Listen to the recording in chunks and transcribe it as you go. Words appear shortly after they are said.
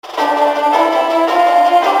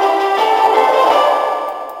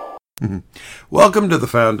Welcome to the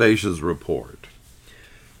Foundation's Report.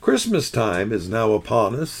 Christmas time is now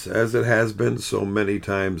upon us, as it has been so many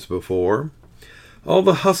times before. All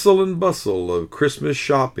the hustle and bustle of Christmas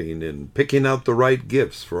shopping and picking out the right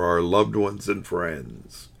gifts for our loved ones and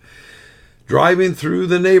friends. Driving through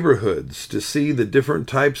the neighborhoods to see the different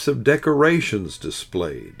types of decorations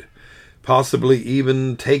displayed. Possibly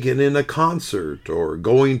even taking in a concert or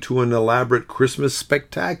going to an elaborate Christmas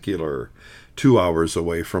spectacular 2 hours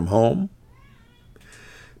away from home.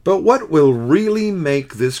 But what will really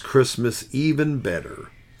make this Christmas even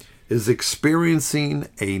better is experiencing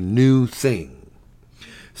a new thing.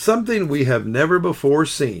 Something we have never before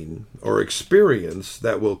seen or experienced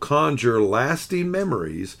that will conjure lasting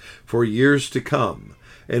memories for years to come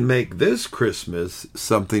and make this Christmas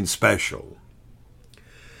something special.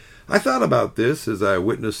 I thought about this as I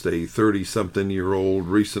witnessed a 30-something-year-old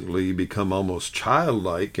recently become almost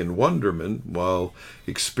childlike in wonderment while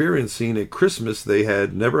experiencing a Christmas they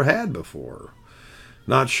had never had before.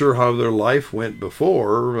 Not sure how their life went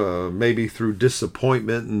before, maybe through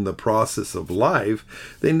disappointment in the process of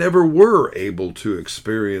life, they never were able to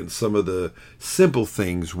experience some of the simple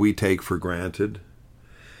things we take for granted.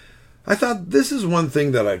 I thought this is one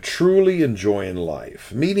thing that I truly enjoy in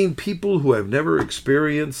life, meeting people who have never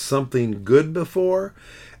experienced something good before,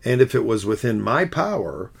 and if it was within my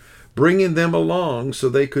power, bringing them along so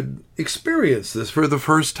they could experience this for the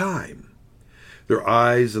first time. Their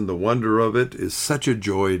eyes and the wonder of it is such a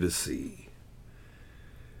joy to see.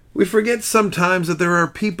 We forget sometimes that there are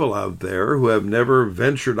people out there who have never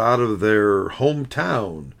ventured out of their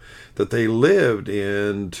hometown that they lived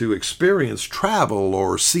in to experience travel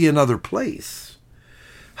or see another place.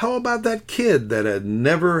 How about that kid that had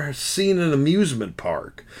never seen an amusement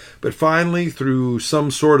park, but finally, through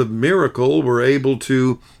some sort of miracle, were able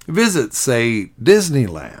to visit, say,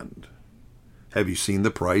 Disneyland? Have you seen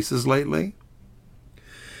the prices lately?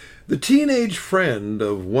 The teenage friend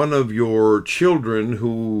of one of your children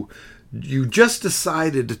who you just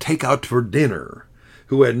decided to take out for dinner,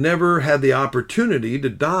 who had never had the opportunity to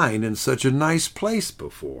dine in such a nice place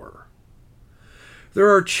before. There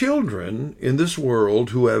are children in this world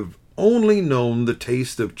who have only known the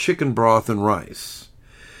taste of chicken broth and rice,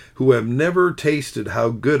 who have never tasted how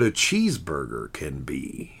good a cheeseburger can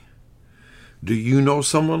be. Do you know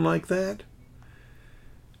someone like that?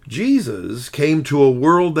 Jesus came to a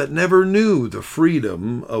world that never knew the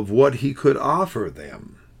freedom of what he could offer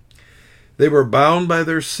them. They were bound by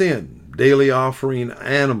their sin, daily offering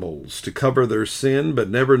animals to cover their sin, but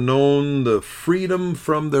never known the freedom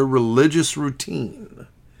from their religious routine.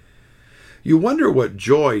 You wonder what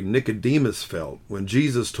joy Nicodemus felt when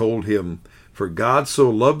Jesus told him, "For God so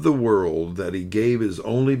loved the world that he gave his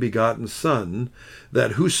only begotten Son,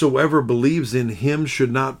 that whosoever believes in him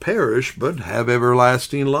should not perish, but have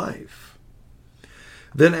everlasting life."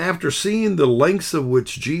 Then after seeing the lengths of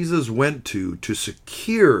which Jesus went to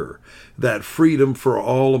secure that freedom for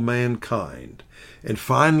all of mankind, and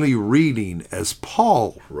finally reading as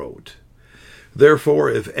Paul wrote, "Therefore,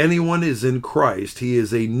 if anyone is in Christ, he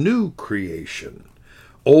is a new creation.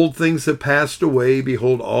 Old things have passed away,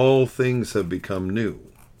 behold, all things have become new."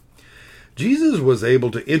 Jesus was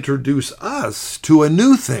able to introduce us to a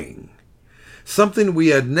new thing, something we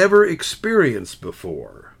had never experienced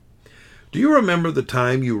before. Do you remember the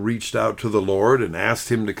time you reached out to the Lord and asked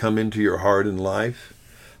him to come into your heart and life?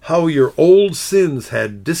 How your old sins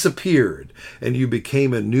had disappeared and you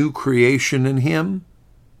became a new creation in him?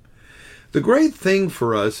 The great thing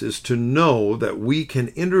for us is to know that we can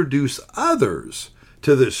introduce others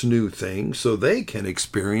to this new thing so they can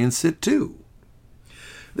experience it too.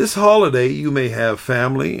 This holiday you may have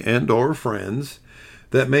family and or friends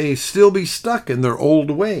that may still be stuck in their old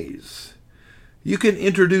ways. You can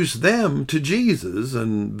introduce them to Jesus,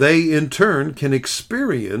 and they in turn can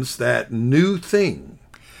experience that new thing,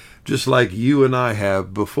 just like you and I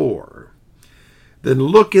have before. Then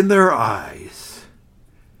look in their eyes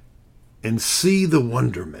and see the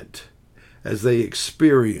wonderment as they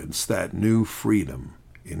experience that new freedom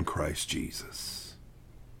in Christ Jesus.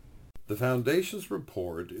 The Foundation's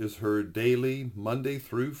Report is heard daily, Monday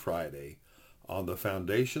through Friday, on the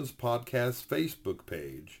Foundation's Podcast Facebook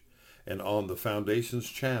page, and on the Foundation's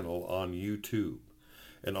channel on YouTube,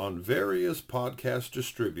 and on various podcast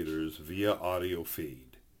distributors via audio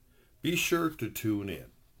feed. Be sure to tune in.